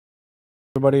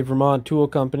everybody. Vermont Tool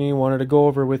Company. Wanted to go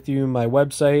over with you my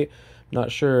website.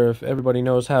 Not sure if everybody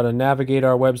knows how to navigate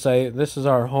our website. This is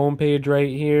our homepage right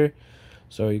here.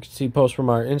 So you can see posts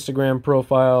from our Instagram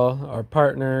profile, our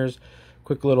partners,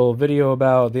 quick little video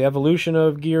about the evolution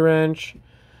of Gear Wrench,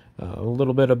 a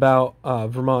little bit about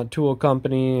Vermont Tool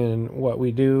Company and what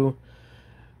we do.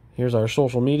 Here's our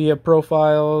social media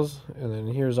profiles, and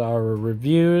then here's our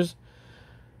reviews.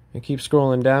 And keep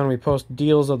scrolling down. We post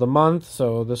deals of the month,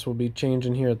 so this will be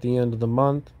changing here at the end of the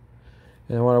month.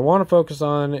 And what I want to focus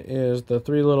on is the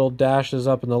three little dashes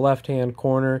up in the left-hand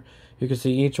corner. You can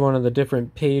see each one of the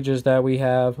different pages that we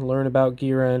have. Learn about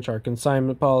Gear Wrench, our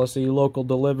consignment policy, local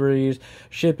deliveries,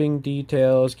 shipping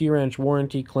details, Gear Wrench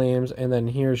warranty claims, and then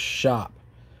here's shop.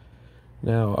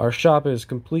 Now, our shop is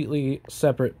completely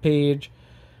separate page.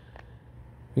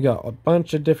 We got a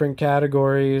bunch of different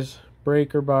categories: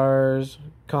 breaker bars,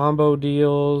 combo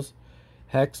deals,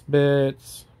 hex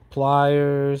bits,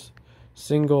 pliers,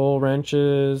 single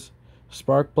wrenches,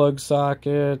 spark plug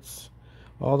sockets,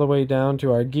 all the way down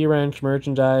to our Gear Wrench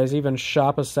merchandise, even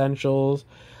shop essentials,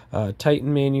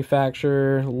 Titan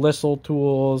manufacturer, Lissel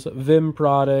tools, Vim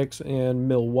products, and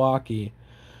Milwaukee.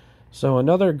 So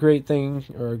another great thing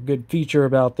or good feature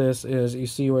about this is you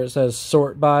see where it says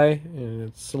sort by, and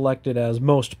it's selected as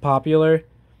most popular.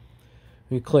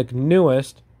 We click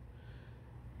newest,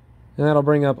 and that'll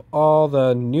bring up all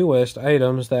the newest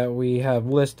items that we have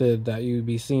listed that you'd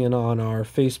be seeing on our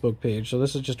Facebook page. So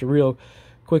this is just a real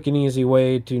quick and easy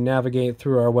way to navigate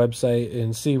through our website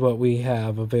and see what we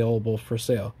have available for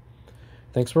sale.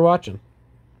 Thanks for watching.